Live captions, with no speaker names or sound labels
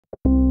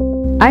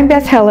I'm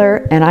Beth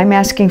Heller, and I'm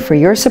asking for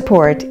your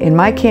support in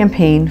my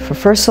campaign for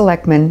First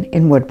Selectman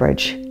in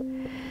Woodbridge.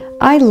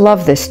 I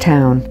love this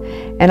town,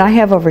 and I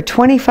have over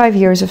 25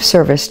 years of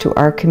service to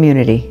our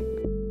community.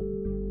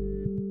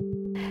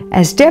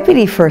 As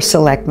Deputy First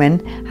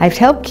Selectman, I've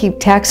helped keep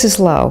taxes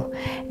low.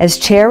 As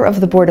Chair of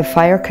the Board of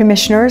Fire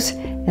Commissioners,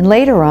 and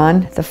later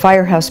on, the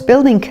Firehouse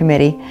Building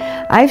Committee,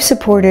 I've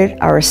supported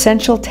our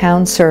essential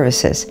town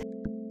services.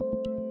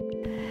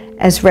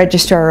 As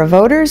Registrar of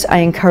Voters, I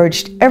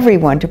encouraged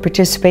everyone to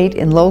participate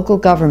in local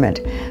government,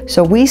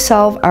 so we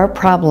solve our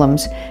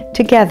problems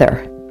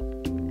together.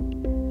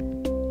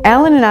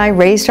 Alan and I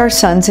raised our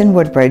sons in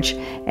Woodbridge,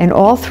 and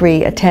all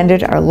three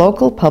attended our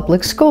local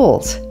public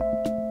schools.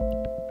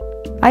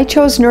 I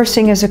chose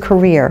nursing as a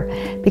career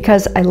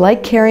because I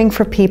like caring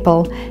for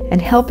people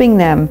and helping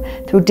them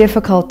through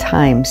difficult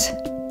times.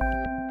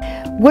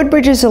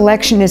 Woodbridge's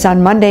election is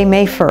on Monday,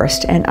 May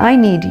 1st, and I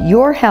need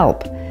your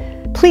help.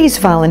 Please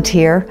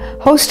volunteer,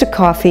 host a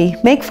coffee,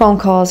 make phone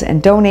calls,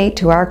 and donate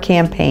to our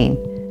campaign.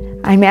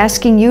 I'm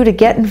asking you to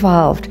get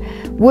involved.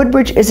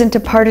 Woodbridge isn't a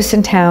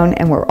partisan town,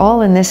 and we're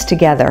all in this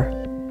together.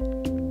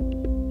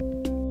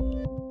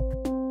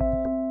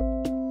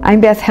 I'm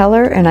Beth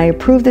Heller, and I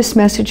approve this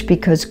message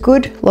because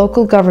good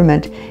local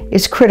government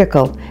is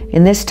critical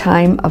in this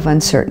time of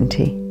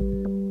uncertainty.